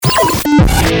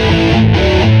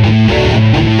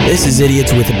This is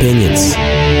Idiots with Opinions.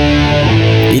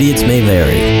 Idiots may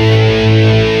vary.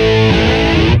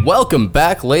 Welcome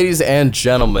back, ladies and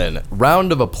gentlemen.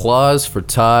 Round of applause for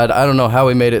Todd. I don't know how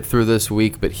he made it through this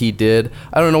week, but he did.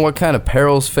 I don't know what kind of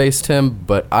perils faced him,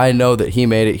 but I know that he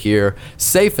made it here,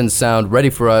 safe and sound,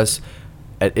 ready for us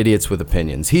at Idiots with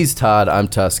Opinions. He's Todd. I'm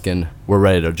Tuscan. We're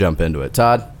ready to jump into it.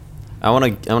 Todd? I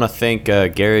want to thank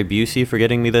Gary Busey for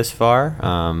getting me this far.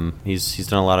 He's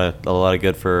done a lot of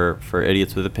good for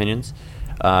Idiots with Opinions.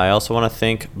 I also want to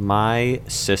thank my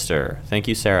sister. Thank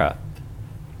you, Sarah.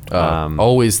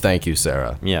 Always thank you,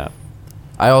 Sarah. Yeah.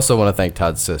 I also want to thank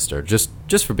Todd's sister, just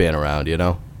for being around, you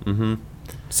know? Mm-hmm.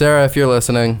 Sarah, if you're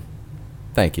listening,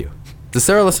 thank you. Does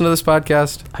Sarah listen to this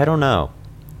podcast? I don't know.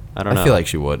 I feel like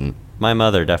she wouldn't. My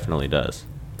mother definitely does.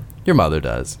 Your mother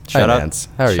does. Shout Hi, out, Nance.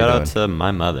 How are you doing? Shout out to my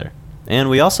mother.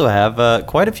 And we also have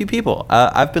quite a few people.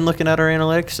 I've been looking at our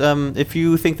analytics. If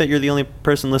you think that you're the only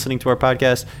person listening to our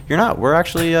podcast, you're not. We're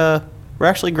actually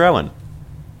growing.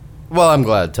 Well, I'm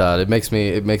glad, Todd. It makes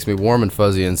me warm and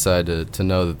fuzzy inside to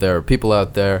know that there are people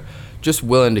out there just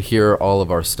willing to hear all of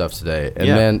our stuff today. And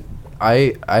man,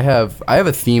 I have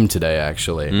a theme today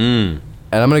actually, and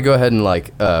I'm gonna go ahead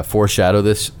and foreshadow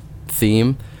this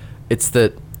theme. It's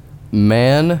that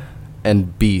man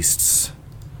and beasts.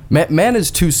 Man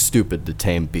is too stupid to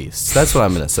tame beasts. That's what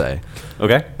I'm going to say.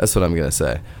 Okay. That's what I'm going to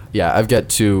say. Yeah, I've got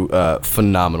two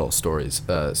phenomenal stories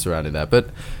surrounding that.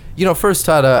 But, first,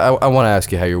 Todd, I want to ask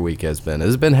you how your week has been.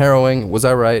 Has it been harrowing? Was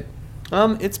I right?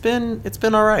 It's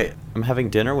been all right. I'm having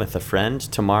dinner with a friend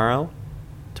tomorrow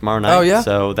night. Oh, yeah?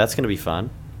 So that's going to be fun.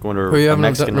 Going to a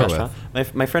Mexican restaurant.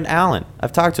 My friend Alan.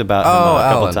 I've talked about him a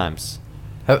couple of times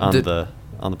on the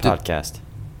podcast.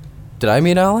 Did I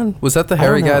meet Alan? Was that the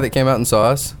hairy guy that came out and saw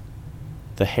us?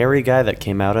 The hairy guy that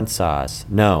came out and saw us.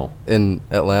 No. In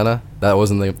Atlanta? That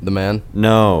wasn't the man?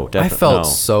 No, I felt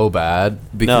so bad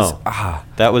because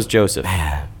that was Joseph.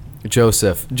 Man.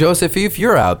 Joseph, if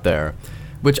you're out there,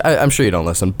 which I'm sure you don't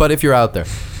listen, but if you're out there,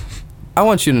 I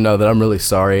want you to know that I'm really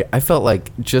sorry. I felt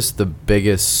like just the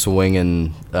biggest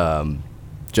swinging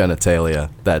genitalia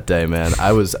that day, man.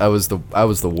 I was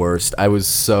the worst. I was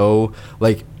so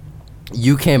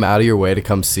you came out of your way to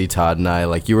come see Todd and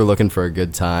I, you were looking for a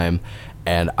good time,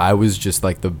 and I was just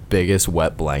the biggest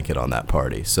wet blanket on that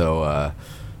party. So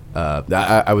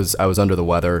I was under the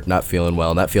weather, not feeling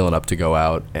well, not feeling up to go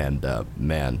out, and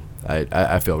man,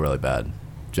 I feel really bad.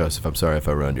 Joseph, I'm sorry if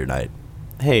I ruined your night.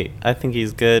 Hey, I think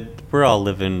he's good. We're all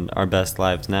living our best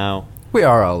lives now. We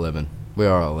are all living.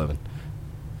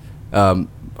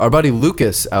 Our buddy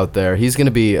Lucas out there, he's going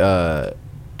to be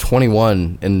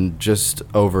 21 in just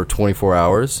over 24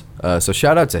 hours. So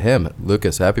shout out to him.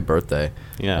 Lucas, happy birthday.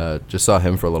 Yeah. Just saw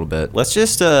him for a little bit. Let's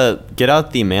just get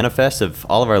out the manifest of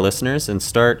all of our listeners and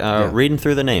start reading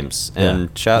through the names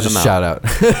and shout them out. Shout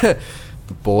out.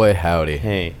 Boy, howdy.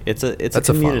 Hey, it's a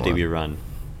community we run.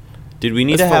 Dude, we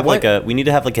need to have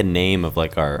a name of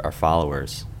our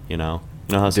followers, you know?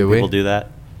 You know how some people do that?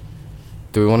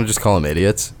 Do we want to just call them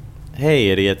idiots? Hey,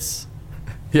 idiots.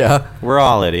 Yeah. We're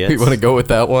all idiots. You want to go with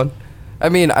that one? I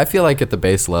mean, I feel like at the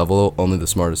base level, only the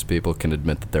smartest people can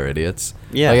admit that they're idiots.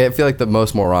 Yeah. I feel like the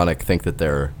most moronic think that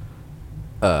they're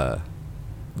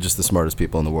just the smartest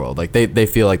people in the world. They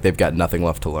feel like they've got nothing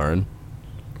left to learn.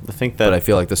 But I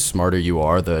feel like the smarter you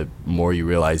are, the more you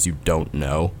realize you don't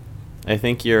know. I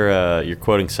think you're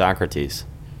quoting Socrates.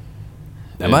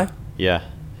 Am I? Yeah.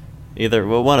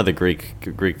 One of the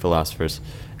Greek philosophers.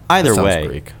 Either way.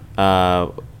 Greek.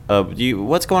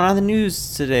 What's going on in the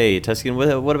news today, Tuscan?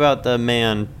 What about the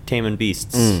man taming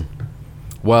beasts?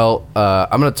 Well,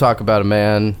 I'm going to talk about a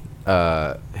man,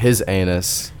 his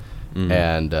anus,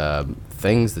 and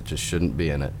things that just shouldn't be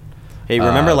in it. Hey,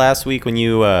 remember last week when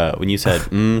you said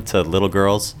to little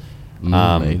girls?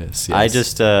 Anus,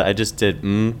 yes. I just did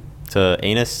to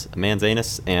anus, a man's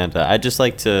anus, and I'd just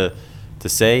like to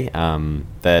say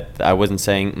that I wasn't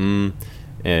saying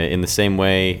in the same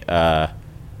way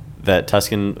that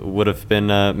Tuscan would have been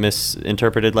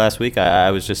misinterpreted last week.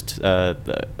 I was just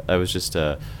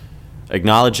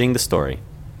acknowledging the story.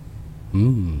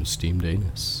 Steamed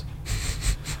anus.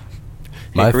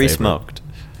 Hickory smoked.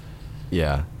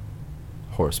 Yeah.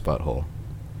 Horse butthole.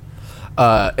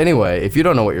 Anyway, if you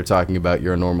don't know what you're talking about,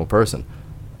 you're a normal person.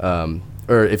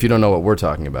 Or if you don't know what we're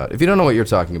talking about. If you don't know what you're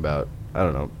talking about, I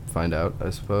don't know, find out, I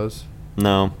suppose.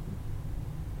 No?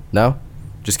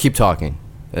 Just keep talking,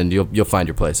 and you'll find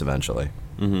your place eventually.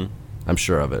 Mm-hmm. I'm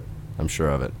sure of it.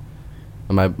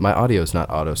 My audio's not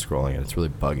auto-scrolling, and it's really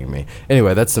bugging me.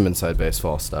 Anyway, that's some inside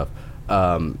baseball stuff.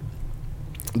 The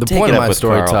point of my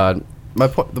story, Todd... The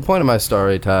point of my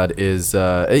story, Todd, is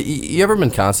you ever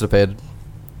been constipated?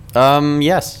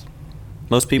 Yes.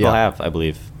 Most people Yeah. have, I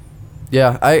believe.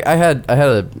 Yeah, I had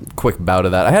a quick bout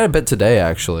of that. I had a bit today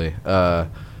actually. I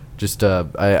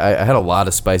had a lot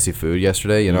of spicy food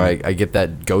yesterday. You know, I get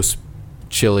that ghost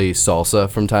chili salsa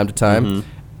from time to time,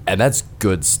 and that's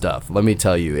good stuff. Let me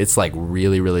tell you, it's like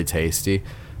really really tasty.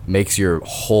 Makes your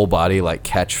whole body like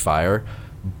catch fire.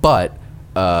 But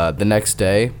the next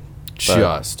day,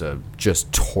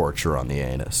 just torture on the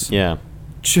anus. Yeah.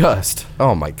 Just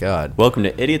oh my god. Welcome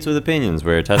to Idiots with Opinions,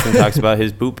 where Tustin talks about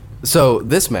his poop. So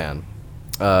this man.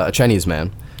 A Chinese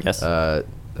man. Yes.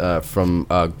 From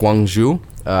Guangzhou.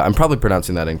 I'm probably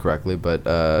pronouncing that incorrectly, but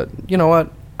you know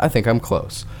what? I think I'm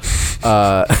close.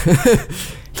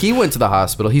 He went to the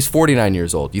hospital. He's 49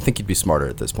 years old. You think he'd be smarter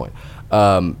at this point.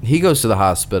 He goes to the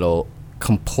hospital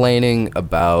complaining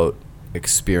about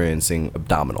experiencing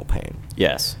abdominal pain.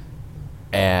 Yes.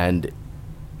 And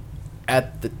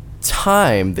at the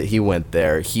time that he went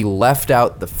there, he left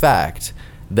out the fact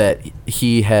that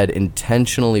he had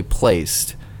intentionally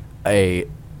placed a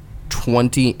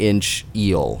 20-inch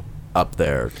eel up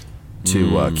there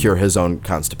to cure his own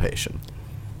constipation.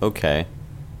 Okay.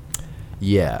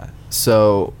 Yeah.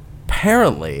 So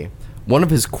apparently, one of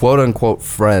his quote-unquote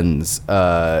friends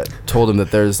told him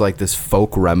that there's like this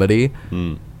folk remedy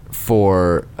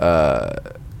for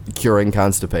curing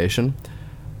constipation.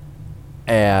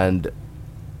 And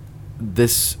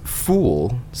this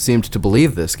fool seemed to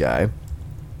believe this guy.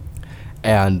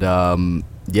 And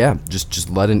just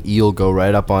let an eel go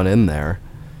right up on in there.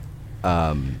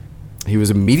 He was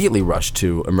immediately rushed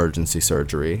to emergency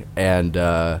surgery, and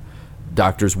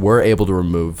doctors were able to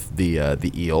remove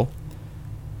the eel.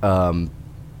 Following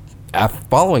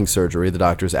surgery, the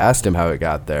doctors asked him how it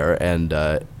got there, and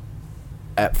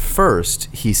at first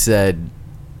he said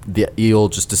the eel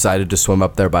just decided to swim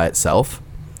up there by itself.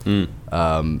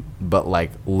 But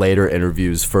like later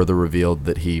interviews further revealed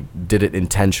that he did it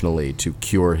intentionally to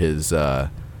cure his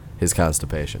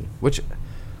constipation. Which,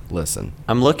 listen,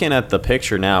 I'm looking at the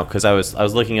picture now because I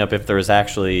was looking up if there was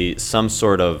actually some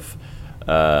sort of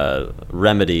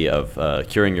remedy of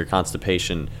curing your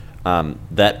constipation.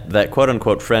 That quote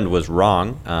unquote friend was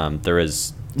wrong.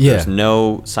 There's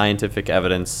no scientific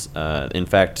evidence. In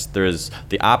fact, there is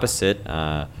the opposite.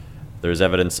 There's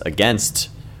evidence against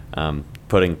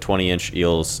putting 20-inch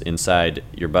eels inside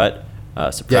your butt.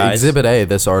 Surprise. Yeah, Exhibit A,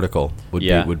 this article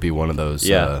would be one of those.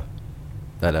 Yeah.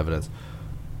 That evidence.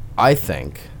 I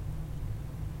think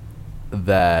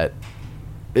that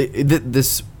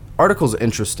this article's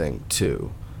interesting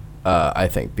too. I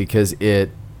think because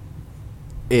it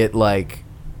like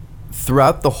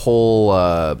throughout the whole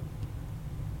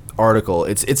article,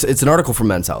 it's an article from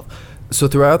Men's Health. So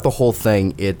throughout the whole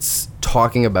thing, it's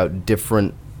talking about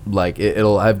different. Like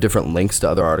it'll have different links to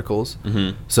other articles.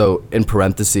 So in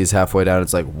parentheses halfway down,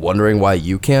 it's like wondering why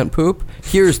you can't poop.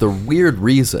 Here's the weird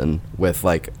reason with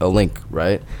like a link,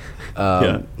 right?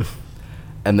 And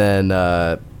then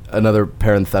another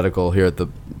parenthetical here at the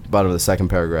bottom of the second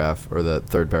paragraph, or the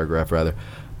third paragraph rather.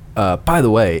 By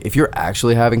the way, if you're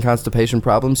actually having constipation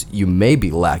problems, you may be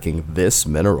lacking this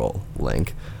mineral.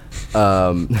 Link.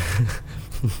 And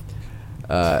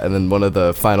then one of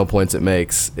the final points it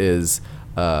makes is.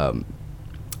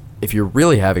 If you're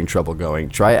really having trouble going,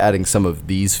 try adding some of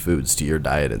these foods to your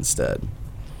diet instead.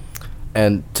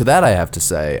 And to that, I have to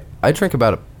say, I drink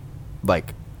about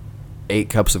 8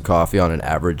 cups of coffee on an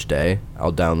average day.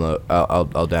 I'll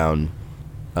down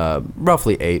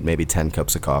roughly 8, maybe 10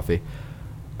 cups of coffee.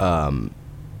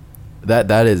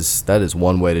 That is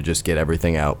one way to just get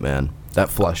everything out, man. That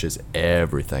flushes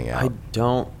everything out. I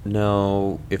don't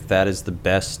know if that is the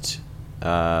best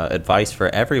advice for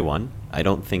everyone. I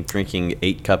don't think drinking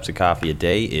 8 cups of coffee a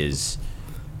day is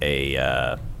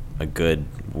a good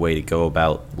way to go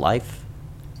about life.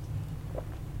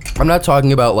 I'm not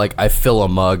talking about like I fill a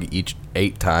mug each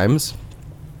 8 times.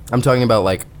 I'm talking about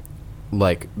like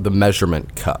the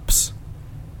measurement cups,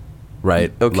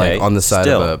 right? Okay. Like on the side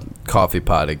Still. of a coffee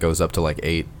pot, it goes up to like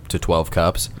 8 to 12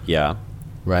 cups. Yeah.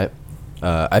 Right.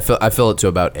 I fill it to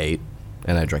about 8,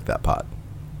 and I drink that pot.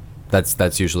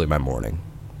 That's usually my morning.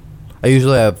 I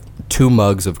usually have 2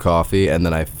 mugs of coffee, and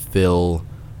then I fill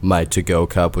my to-go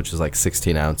cup, which is like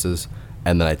 16 ounces,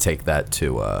 and then I take that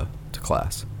to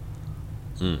class.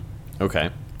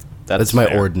 Okay. That's my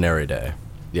fair. ordinary day.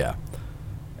 Yeah.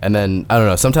 And then, I don't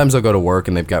know, sometimes I'll go to work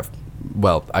and they've got,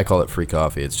 well, I call it free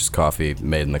coffee. It's just coffee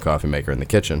made in the coffee maker in the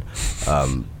kitchen.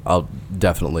 I'll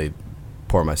definitely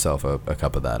pour myself a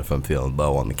cup of that if I'm feeling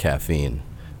low on the caffeine.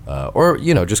 Or,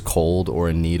 just cold or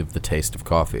in need of the taste of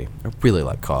coffee. I really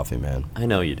like coffee, man. I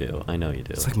know you do.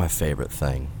 It's like my favorite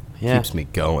thing. Yeah. Keeps me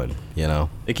going,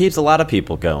 It keeps a lot of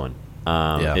people going.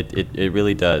 Yeah. It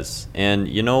really does. And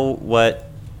you know what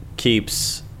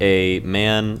keeps a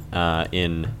man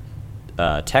in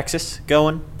Texas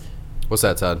going? What's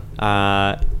that, Todd?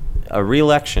 A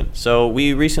re-election. So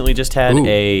we recently just had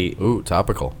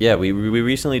topical. Yeah, we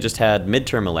recently just had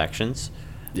midterm elections.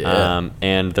 Yeah.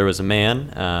 And there was a man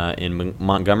in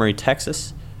Montgomery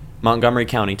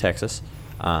County, Texas.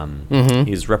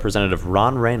 He's Representative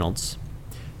Ron Reynolds,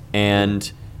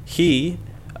 and he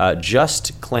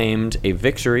just claimed a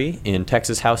victory in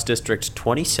Texas House District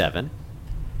 27,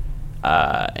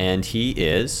 and he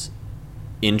is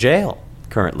in jail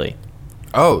currently.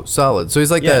 Oh, solid. So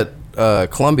he's like that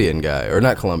Colombian guy, or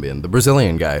not Colombian, the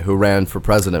Brazilian guy who ran for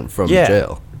president from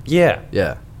jail. Yeah.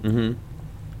 Yeah.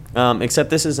 Except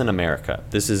this is in America.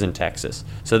 This is in Texas.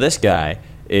 So this guy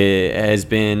has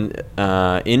been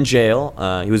in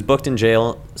jail. He was booked in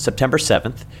jail September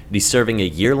 7th. He's serving a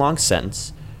year-long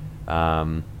sentence.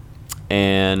 And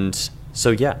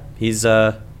so, yeah, he's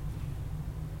So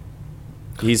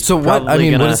what? I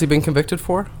mean, what has he been convicted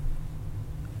for?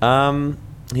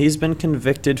 He's been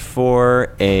convicted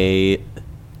for a...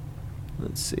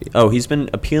 Let's see. Oh, he's been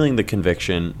appealing the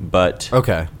conviction, but...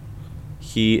 Okay.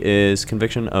 He is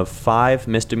conviction of 5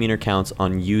 misdemeanor counts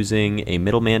on using a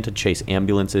middleman to chase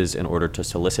ambulances in order to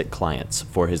solicit clients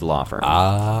for his law firm.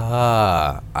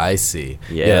 Ah, I see.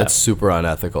 Yeah. Yeah, that's super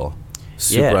unethical.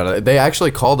 Unethical. They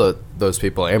actually call those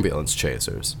people ambulance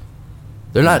chasers.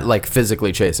 They're not like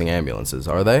physically chasing ambulances,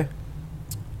 are they?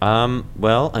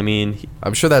 Well, I mean,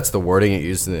 I'm sure that's the wording it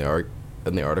used in the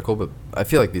article, but I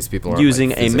feel like these people are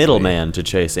using a middleman to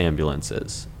chase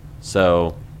ambulances.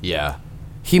 So yeah.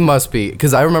 He must be,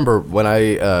 because I remember when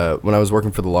I was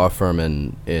working for the law firm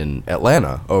in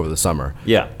Atlanta over the summer.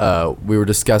 Yeah. We were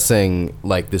discussing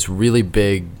like this really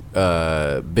big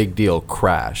deal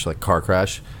crash, like car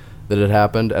crash, that had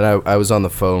happened, and I was on the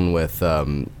phone with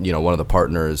one of the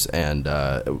partners and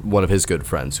one of his good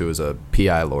friends who was a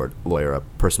PI lawyer, a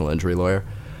personal injury lawyer.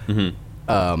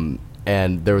 Mm-hmm.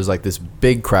 And there was like this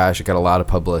big crash. It got a lot of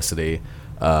publicity.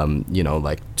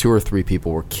 Like 2 or 3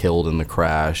 people were killed in the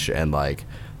crash, and like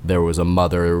there was a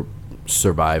mother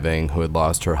surviving who had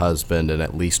lost her husband and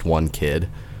at least one kid.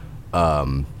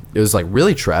 It was like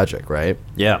really tragic, right?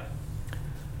 Yeah.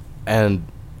 And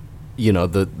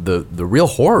the real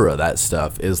horror of that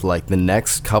stuff is like the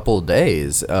next couple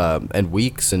days and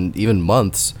weeks and even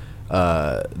months,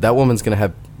 that woman's gonna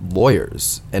have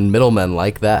lawyers and middlemen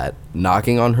like that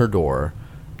knocking on her door,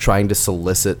 trying to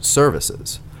solicit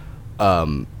services.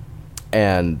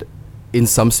 And in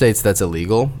some states that's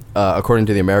illegal. According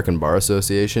to the American Bar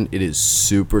Association, it is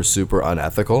super, super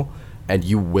unethical, and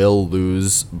you will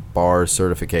lose bar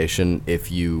certification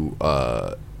if you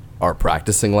are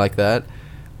practicing like that.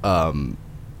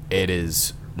 It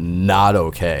is not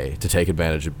okay to take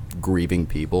advantage of grieving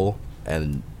people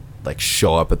and like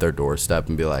show up at their doorstep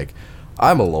and be like,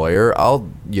 I'm a lawyer, I'll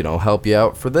help you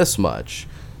out for this much.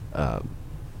 What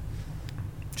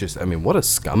a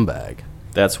scumbag.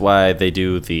 That's why they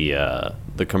do the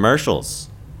commercials.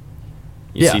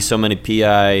 You see so many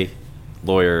PI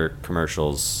lawyer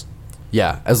commercials.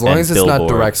 Yeah, as long as it's not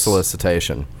direct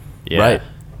solicitation. Yeah.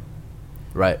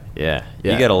 Right. Yeah.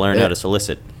 You got to learn how to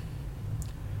solicit.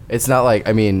 It's not like,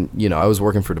 I was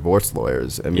working for divorce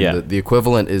lawyers. The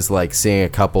equivalent is like seeing a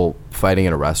couple fighting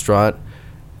in a restaurant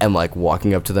and like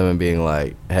walking up to them and being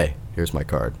like, hey, here's my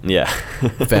card. Yeah.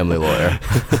 Family lawyer.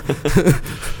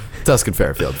 Tuscan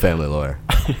Fairfield, family lawyer.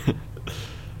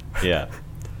 Yeah.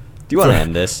 Do you want to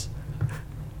end this?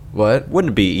 What?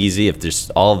 Wouldn't it be easy if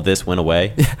just all of this went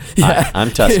away? Yeah. Hi,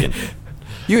 I'm Tuscan.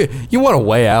 You want a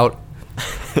way out?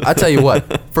 I tell you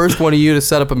what, first one of you to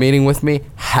set up a meeting with me,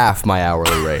 half my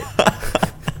hourly rate.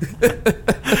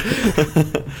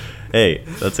 Hey,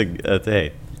 that's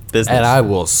hey, business. And I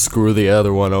will screw the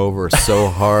other one over so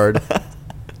hard.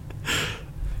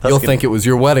 You'll think it was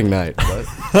your wedding night. But.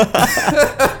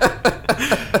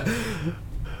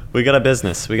 We got a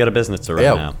business to run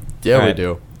now. Yeah, all we right.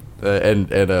 do.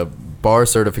 And a bar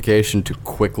certification to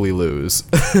quickly lose.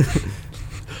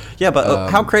 Yeah, but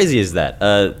how crazy is that?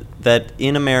 That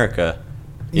in America,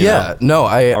 a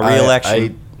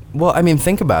re-election.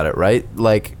 Think about it, right?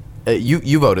 Like,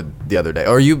 you voted the other day,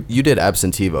 or you did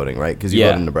absentee voting, right? Because you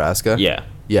voted in Nebraska. Yeah.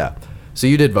 Yeah. So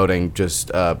you did voting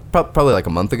just probably like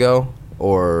a month ago,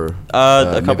 or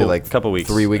couple weeks,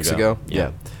 3 weeks ago.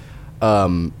 Yeah.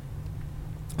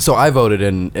 So I voted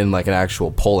in like an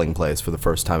actual polling place for the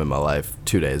first time in my life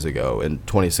 2 days ago. In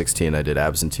 2016, I did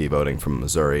absentee voting from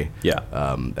Missouri. Yeah.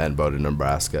 And voted in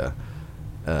Nebraska.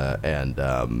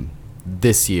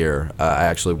 This year, I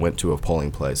actually went to a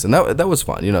polling place, and that was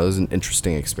fun. It was an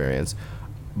interesting experience.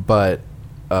 But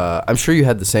I'm sure you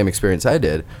had the same experience I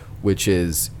did, which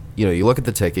is, you know, you look at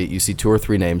the ticket, you see 2 or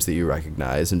 3 names that you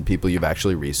recognize and people you've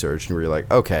actually researched, and where you're like,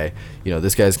 okay, you know,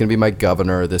 this guy's going to be my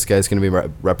governor, this guy's going to be my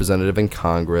representative in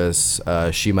Congress,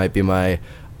 she might be my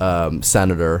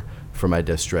senator for my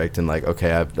district, and like,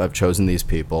 okay, I've chosen these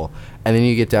people. And then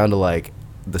you get down to like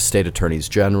the state attorneys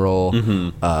general,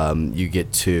 you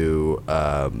get to,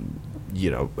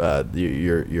 you know,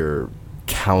 your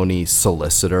county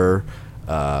solicitor,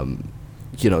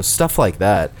 you know, stuff like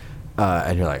that.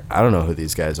 And you're like, I don't know who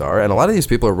these guys are. And a lot of these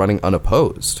people are running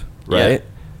unopposed, right? Yeah.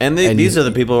 And these are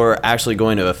the people who are actually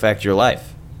going to affect your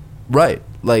life. Right.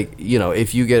 Like, you know,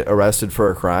 if you get arrested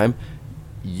for a crime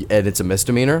and it's a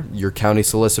misdemeanor, your county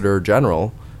solicitor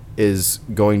general is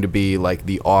going to be like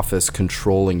the office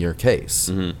controlling your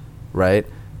case, right?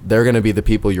 They're going to be the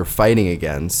people you're fighting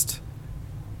against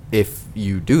if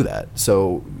you do that.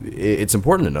 So it's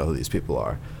important to know who these people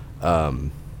are,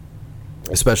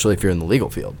 especially if you're in the legal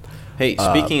field. Hey,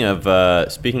 speaking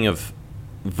of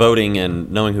voting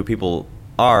and knowing who people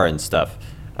are and stuff,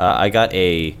 I got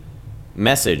a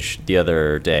message the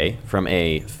other day from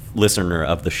a listener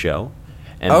of the show,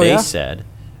 and they said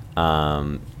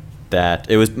that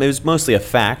it was mostly a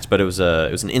fact, but it was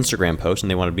an Instagram post, and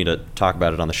they wanted me to talk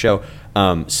about it on the show.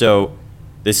 So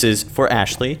this is for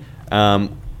Ashley.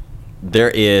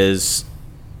 There is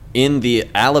in the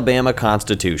Alabama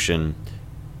Constitution,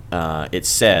 it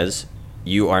says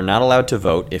you are not allowed to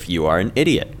vote if you are an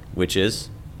idiot, which is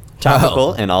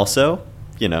topical and also,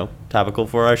 you know, topical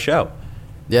for our show.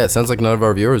 Yeah, it sounds like none of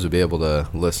our viewers would be able to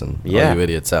listen. Yeah. All you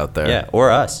idiots out there. Yeah,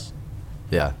 or us.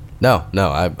 Yeah. No,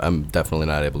 I'm definitely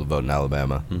not able to vote in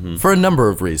Alabama for a number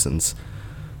of reasons.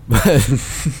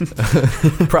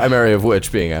 Primary of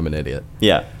which being I'm an idiot.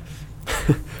 Yeah.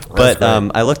 But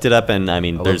I looked it up, and I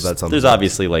mean, there's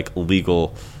obviously like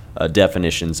legal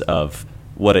definitions of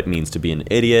what it means to be an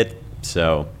idiot.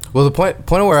 So, well, the point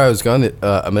of where I was going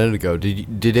a minute ago,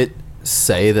 did it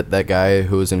say that guy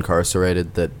who was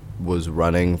incarcerated that was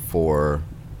running for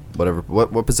whatever,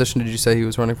 what position did you say he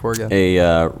was running for again? A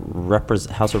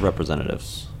House of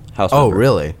Representatives. Member.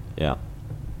 Really? Yeah.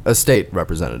 A state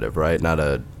representative, right? Not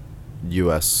a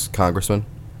U.S. congressman?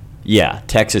 Yeah,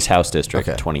 Texas House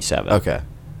District 27. Okay,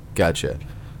 gotcha.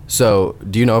 So,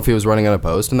 do you know if he was running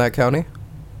unopposed in that county?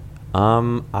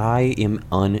 I am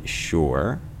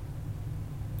unsure.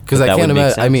 Because I can't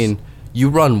imagine. I mean, you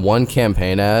run one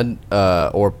campaign ad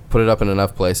or put it up in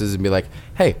enough places and be like,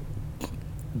 hey,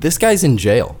 this guy's in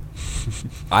jail.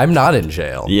 I'm not in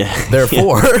jail. Yeah.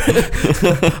 Therefore,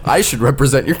 I should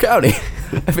represent your county.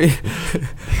 I mean,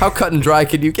 how cut and dry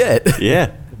can you get?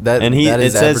 Yeah. That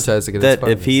is advertising at its that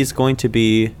finest. if he's going to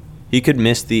be, he could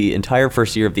miss the entire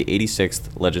first year of the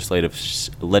 86th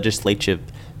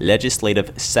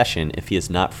legislative session if he is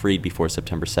not freed before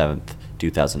September 7th,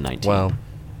 2019. Well,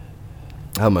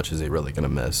 how much is he really going to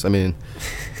miss? I mean,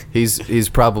 he's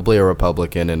probably a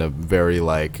Republican in a very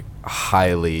like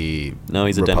highly No,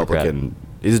 he's a Republican. Democrat.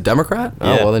 He's a Democrat?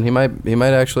 Yeah. Oh, well then he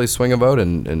might actually swing a vote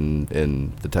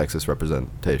in the Texas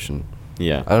representation.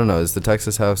 Yeah. I don't know. Is the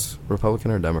Texas House Republican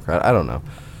or Democrat? I don't know.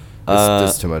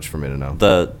 It's too much for me to know.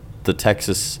 The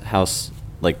Texas House,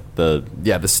 like the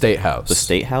state house. The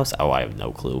state house? Oh, I have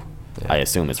no clue. Yeah. I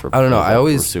assume it's I don't know. I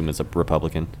always assume it's a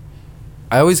Republican.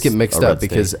 I always get mixed A red up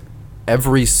because state.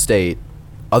 every state,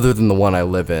 other than the one I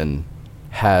live in,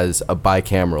 has a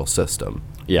bicameral system.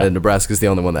 Yeah. And Nebraska's the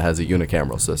only one that has a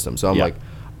unicameral system. So I'm Yeah. like,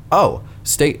 oh,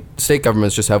 state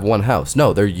governments just have one house.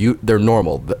 No, they're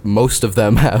normal. Most of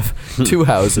them have 2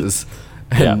 houses.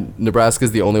 And Yeah.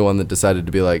 Nebraska's the only one that decided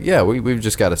to be like, yeah, we've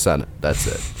just got a Senate. That's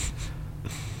it.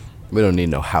 We don't need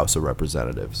no House of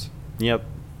Representatives. Yep.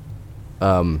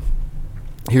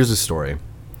 Here's a story.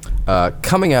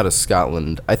 Coming out of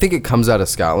Scotland, I think it comes out of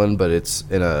Scotland, but it's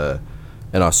in an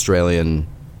Australian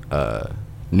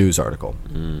news article.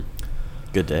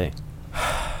 Good day.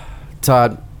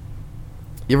 Todd,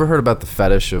 you ever heard about the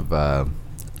fetish of no.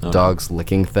 dogs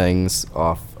licking things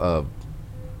off of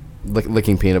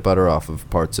licking peanut butter off of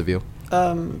parts of you?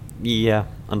 Yeah,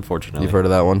 unfortunately. You've heard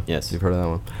of that one? Yes. You've heard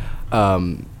of that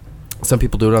one. Some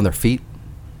people do it on their feet.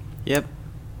 Yep.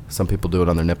 Some people do it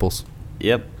on their nipples.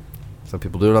 Yep. Some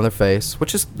people do it on their face,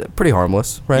 which is pretty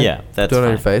harmless, right? Yeah, that's do it on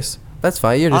your fine. face. That's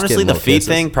fine. You're just Honestly, getting the little feet kisses.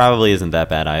 thing probably isn't that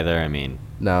bad either. I mean,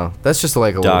 No, that's just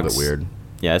like a dogs. little bit weird.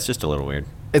 Yeah, it's just a little weird.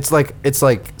 It's like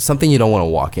something you don't want to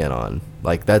walk in on.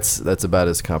 Like that's about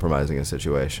as compromising a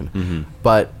situation. Mm-hmm.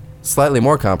 But slightly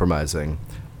more compromising,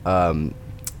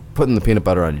 putting the peanut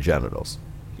butter on your genitals,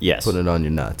 Yes. putting it on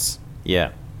your nuts.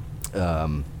 Yeah.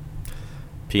 Um,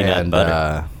 Peanut and,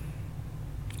 butter.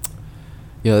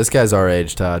 This guy's our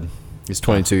age, Todd. He's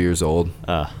 22 years old.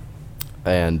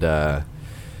 and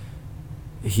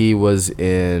he was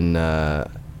in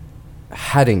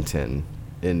Haddington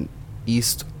in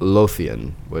East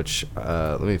Lothian, which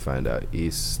let me find out.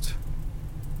 East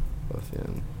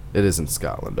Lothian. It is in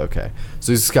Scotland. Okay,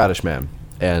 so he's a Scottish man,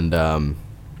 and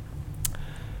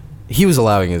he was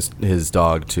allowing his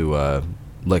dog to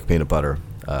lick peanut butter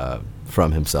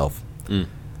from himself,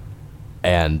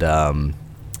 and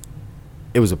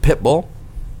it was a pit bull.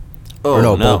 Oh, or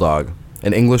no, no. bulldog,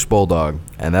 an English bulldog,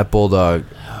 and that bulldog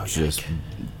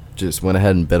just went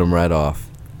ahead and bit him right off.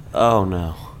 Oh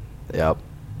no. Yep.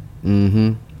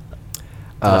 Mm-hmm.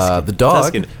 Tuscan. The dog.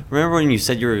 Tuscan. Remember when you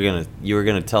said you were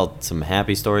gonna tell some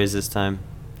happy stories this time?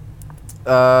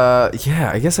 Yeah,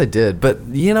 I guess I did, but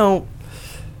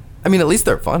I mean, at least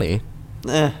they're funny.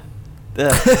 Eh.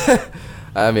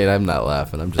 I mean, I'm not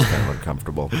laughing. I'm just kind of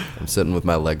uncomfortable. I'm sitting with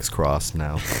my legs crossed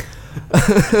now.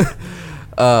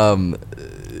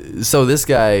 So this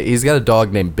guy, he's got a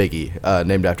dog named Biggie,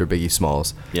 named after Biggie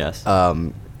Smalls. Yes.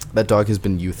 That dog has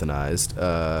been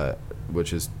euthanized,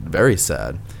 which is very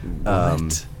sad.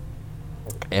 What?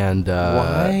 And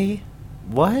Why?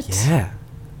 What?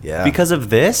 Yeah. Because of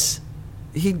this?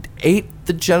 he ate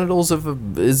the genitals of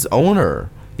his owner.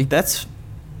 That's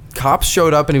Cops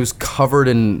showed up and he was covered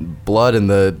in blood, and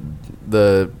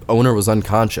the owner was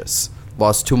unconscious,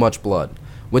 lost too much blood,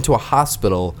 went to a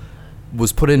hospital,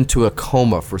 was put into a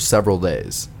coma for several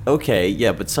days. okay.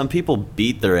 Yeah, but some people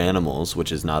beat their animals,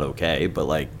 which is not okay. But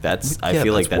like I Yeah,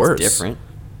 feel like that's that's worse. different.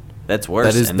 That's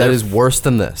worse. That and is worse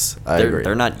than this. I agree.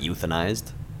 They're not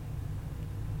euthanized.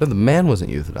 No, the man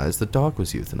wasn't euthanized. The dog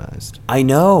was euthanized. I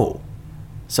know.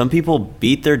 Some people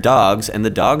beat their dogs, and the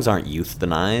dogs aren't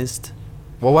euthanized.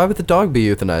 Well, why would the dog be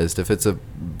euthanized if it's a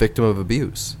victim of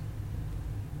abuse?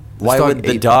 This Why dog would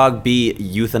the ate- dog be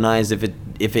euthanized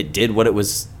if it did what it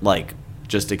was like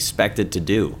just expected to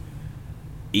do?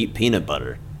 Eat peanut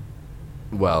butter.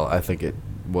 Well, I think it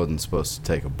wasn't supposed to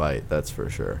take a bite. That's for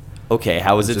sure. Okay,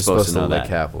 how is it Just supposed to know lick that?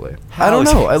 happily. How I don't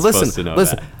is know. it Listen, supposed to know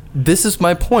listen. that? This is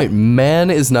my point. Man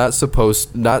is not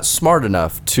smart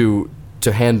enough to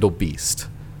handle beast.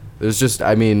 There's just,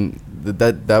 I mean,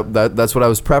 that's what I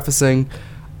was prefacing.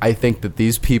 I think that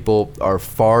these people are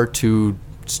far too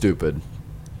stupid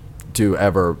to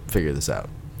ever figure this out.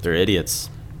 They're idiots.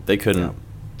 They couldn't. Yeah.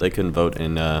 They couldn't vote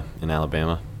in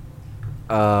Alabama.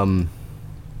 Um,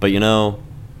 But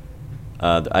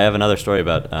I have another story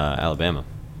about Alabama.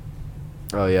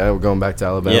 oh yeah, we're going back to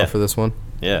Alabama Yeah. for this one.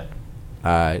 Yeah.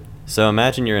 All right. So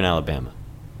imagine you're in Alabama.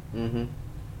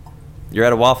 You're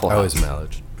at a Waffle I House. always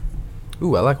mileage.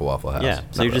 Ooh, I like a Waffle House. Yeah.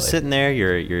 So Not you're just really. sitting there.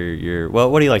 You're.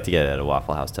 Well, what do you like to get at a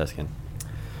Waffle House, Tuscan?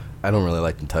 I don't really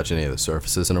like to touch any of the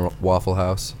surfaces in a Waffle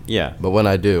House. Yeah. But when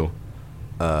I do,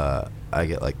 I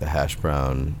get like the hash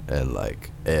brown and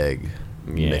like egg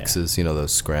Yeah. mixes,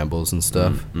 those scrambles and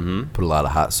stuff. Mm-hmm. Put a lot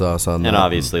of hot sauce on And that.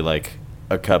 obviously, like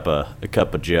a cup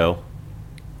of Joe.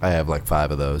 I have like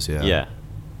 5 of those, yeah. Yeah.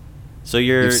 So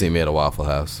you're. You've seen me at a Waffle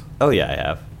House. Oh yeah, I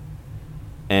have.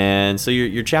 And so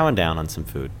you're chowing down on some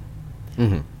food,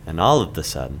 Mm-hmm. and all of a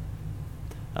sudden,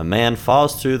 a man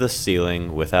falls through the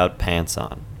ceiling without pants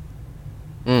on.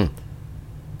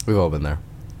 We've all been there.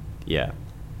 Yeah.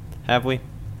 Have we?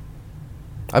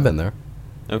 I've been there.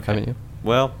 Okay. Haven't you?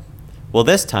 Well,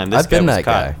 this time this I've guy been was that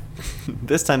caught. guy.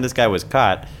 This time this guy was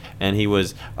caught, and he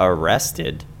was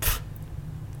arrested.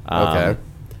 Okay.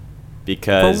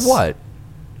 Because For what?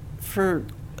 For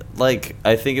like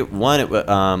I think it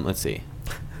let's see.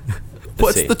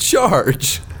 What's see. the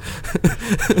charge?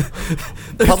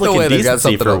 There's Public no way they got indecency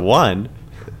something for to- one.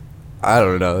 I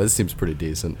don't know. This seems pretty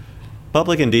decent.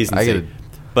 Public indecency. I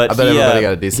But bet he, everybody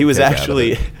got a decent he was kick out of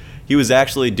actually it. he was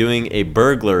actually doing a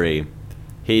burglary.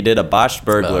 He did a botched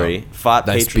burglary, fought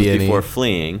Nice patrons B&E. before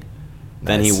fleeing.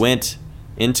 Then he Nice. went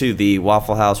into the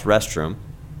Waffle House restroom,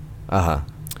 Uh-huh.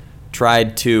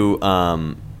 tried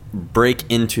to break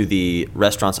into the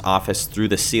restaurant's office through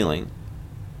the ceiling.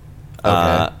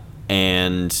 Okay.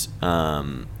 And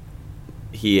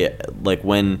he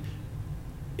when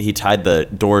he tied the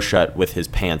door shut with his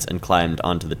pants and climbed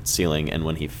onto the ceiling, and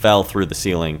when he fell through the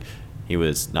ceiling, he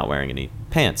was not wearing any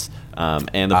pants.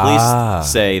 And the police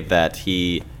say that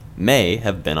he may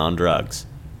have been on drugs.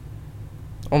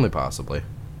 Only possibly.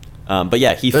 But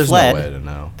yeah, he There's fled. no way to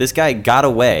know. This guy got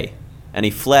away, and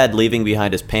he fled, leaving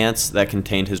behind his pants that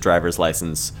contained his driver's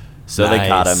license. So they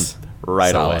caught him Nice.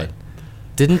 right Solid. away.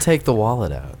 Didn't take the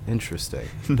wallet out. Interesting.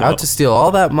 No. Out to steal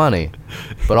all that money,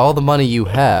 but all the money you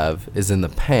have is in the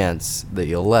pants that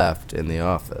you left in the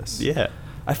office. Yeah.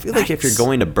 I feel like if you're Nice.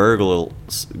 going to burgle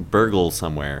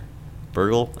somewhere,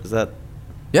 burgle? Is that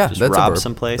Yeah, just that's a rob verb.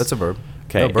 someplace? That's a verb.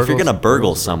 Okay, No, if you're burgle's- going to burgle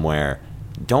burgle's a verb. somewhere,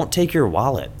 don't take your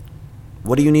wallet.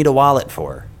 what do you need a wallet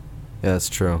for? Yeah, that's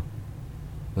true.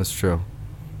 That's true.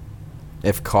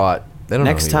 If caught, they don't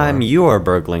know Next who time you you are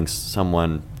burgling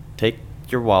someone, take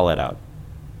your wallet out. are.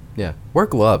 Yeah. Wear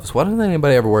gloves. Why doesn't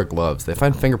anybody ever wear gloves? They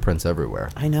find fingerprints everywhere.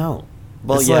 I know.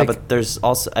 Well, It's yeah, like- but there's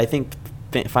also, I think,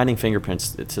 finding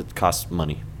fingerprints, it costs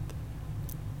money.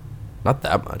 Not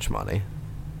that much money.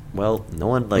 Well, no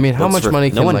one like. I mean, how looks much for- money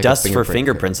No can, one like, a dusts for fingerprint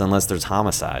fingerprints unless there's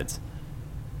homicides.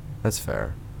 That's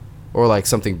fair. Or like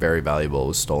something very valuable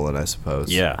was stolen, I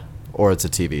suppose. Yeah. Or it's a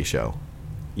TV show.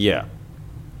 Yeah.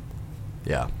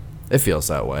 Yeah. It feels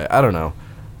that way. I don't know.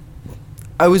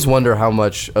 I always wonder how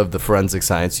much of the forensic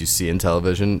science you see in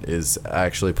television is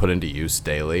actually put into use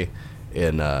daily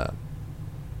in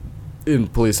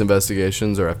police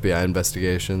investigations or FBI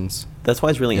investigations. That's why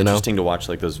it's really You know? interesting to watch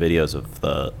like those videos of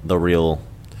the real.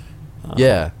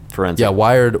 Yeah. Forensic. Yeah,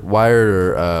 Wired,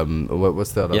 or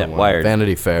what's that other Yeah, one? Wired.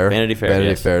 Vanity Fair. Vanity Fair, Vanity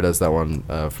yes. Fair does that one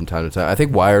from time to time. I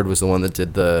think Wired was the one that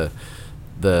did the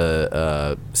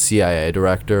CIA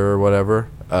director or whatever,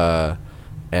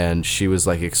 and she was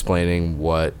like explaining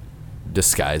what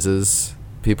disguises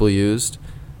people used.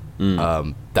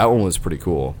 That one was pretty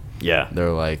cool. Yeah.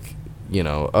 They're like,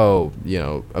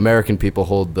 American people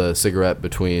hold the cigarette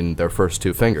between their first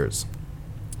two fingers,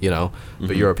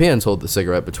 but Europeans hold the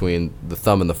cigarette between the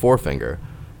thumb and the forefinger.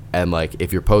 And like,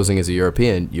 if you're posing as a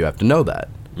European, you have to know that,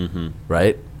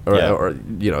 right? Or, Yeah. or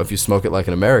if you smoke it like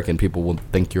an American, people will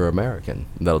think you're American.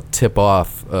 That'll tip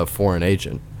off a foreign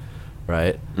agent,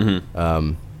 right?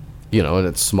 And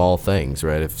it's small things,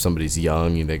 right? If somebody's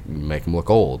young, you make them look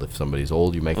old. If somebody's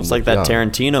old, you make them It's look like that young.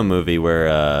 Tarantino movie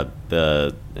where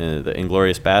the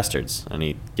Inglourious Bastards, and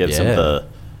he gives him Yeah.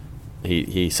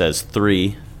 he says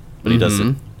 3, but he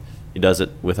doesn't. He does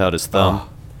it without his thumb. Oh,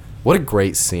 what a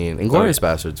great scene! Inglourious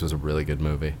yeah. Bastards was a really good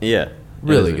movie. Yeah, it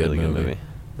Really is a good movie.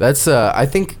 That's I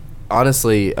think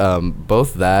honestly,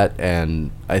 both that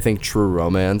and I think True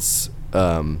Romance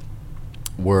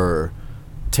were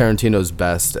Tarantino's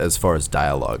best as far as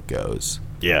dialogue goes.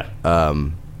 Yeah,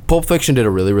 Pulp Fiction did a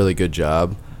really, really good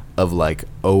job of like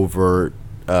overt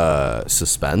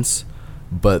suspense,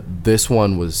 but this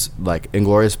one was like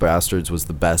Inglourious Bastards was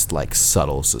the best like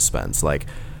subtle suspense. Like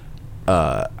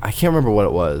I can't remember what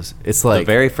it was. It's like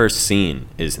the very first scene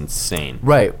is insane.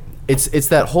 right. It's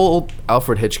that whole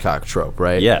Alfred Hitchcock trope,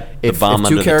 right? Yeah, the bomb if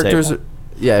two under the characters, table.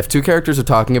 if two characters are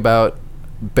talking about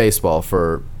baseball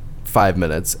for 5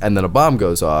 minutes and then a bomb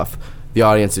goes off, the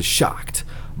audience is shocked.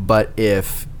 But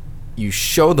if you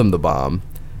show them the bomb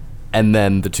and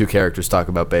then the two characters talk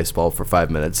about baseball for 5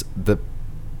 minutes, the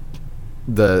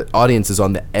audience is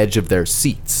on the edge of their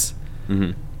seats,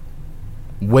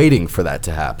 waiting for that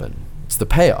to happen. It's the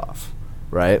payoff,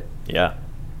 right? Yeah,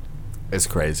 It's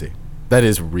crazy. That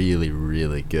is really,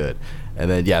 really good. And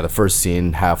then, the first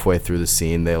scene, halfway through the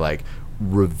scene, they, like,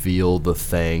 reveal the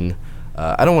thing.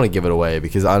 I don't want to give it away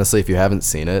because, honestly, if you haven't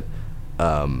seen it,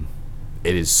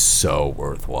 it is so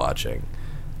worth watching.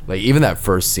 Like, even that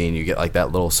first scene, you get, like,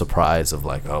 that little surprise of,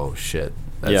 like, oh, shit,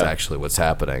 that's Yeah. actually what's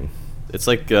happening. it's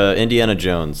like Indiana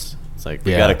Jones. It's like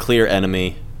we Yeah. got a clear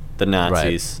enemy, the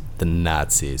Nazis. Right. The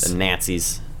Nazis. The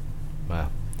Nazis. Wow.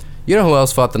 You know who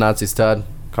else fought the Nazis, Todd?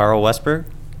 Carl Westberg.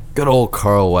 Good old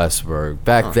Carl Westberg,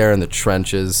 back there in the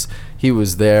trenches. He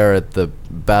was there at the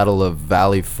Battle of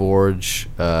Valley Forge.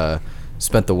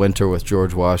 Spent the winter with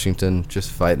George Washington,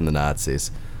 just fighting the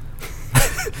Nazis.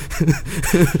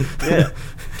 Yeah,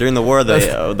 during the war of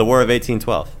the War of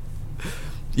 1812.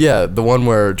 Yeah, the one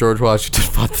where George Washington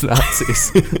fought the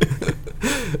Nazis.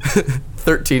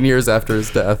 13 years after his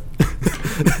death.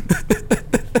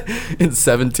 In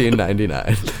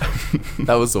 1799.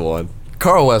 That was the one.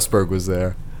 Carl Westberg was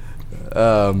there.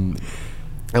 And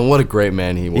what a great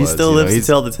man he was. He still lives to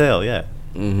tell the tale. Yeah.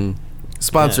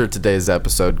 Sponsor Yeah. today's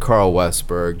episode, Carl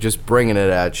Westberg, just bringing it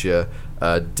at you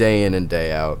day in and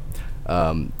day out.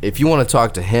 If you want to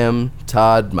talk to him,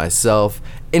 Todd, myself,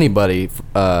 anybody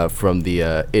from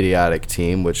the Idiotic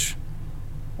team, which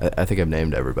I think I've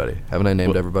named everybody. Haven't I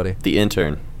named everybody? The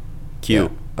intern, Q.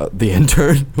 Yeah. The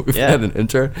intern? We've Yeah. had an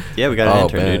intern? Yeah, we got an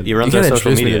intern, man. dude. He runs you our gotta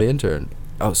social introduce me to media. the intern.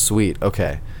 Oh, sweet.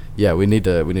 Okay. Yeah, we need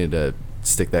to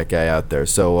stick that guy out there.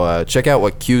 So check out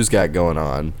what Q's got going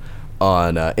on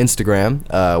Instagram.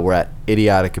 We're at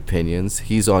Idiotic Opinions.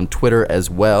 He's on Twitter as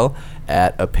well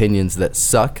at Opinions That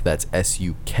Suck. That's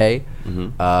SUK.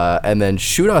 And then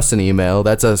shoot us an email.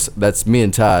 That's us. That's me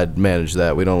and Todd manage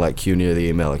that. We don't let Q near the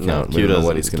email account. We Q don't know doesn't.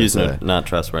 what he's going to Q's say. not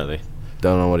trustworthy.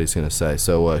 Don't know what he's going to say.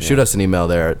 So shoot us an email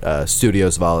there at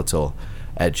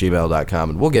studiosvolatile@gmail.com,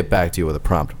 and we'll get back to you with a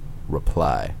prompt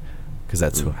reply, because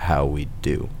that's how we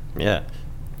do. Yeah.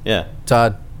 Yeah.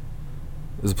 Todd,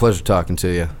 it was a pleasure talking to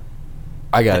you.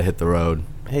 I gotta hit the road.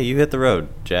 Hey, you hit the road,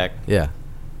 Jack. Yeah,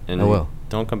 And I will.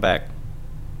 Don't come back.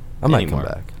 I might Anymore.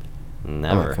 come back. I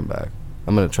Never. might come back.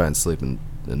 I'm gonna try and sleep in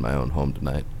my own home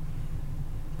tonight.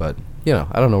 But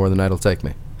I don't know where the night will take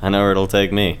me. I know where it'll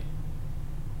take me.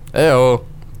 Heyo.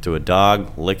 To a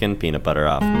dog licking peanut butter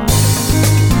off mine.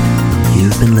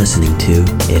 You've been listening to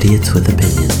Idiots with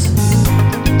Opinions.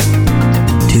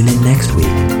 Tune in next week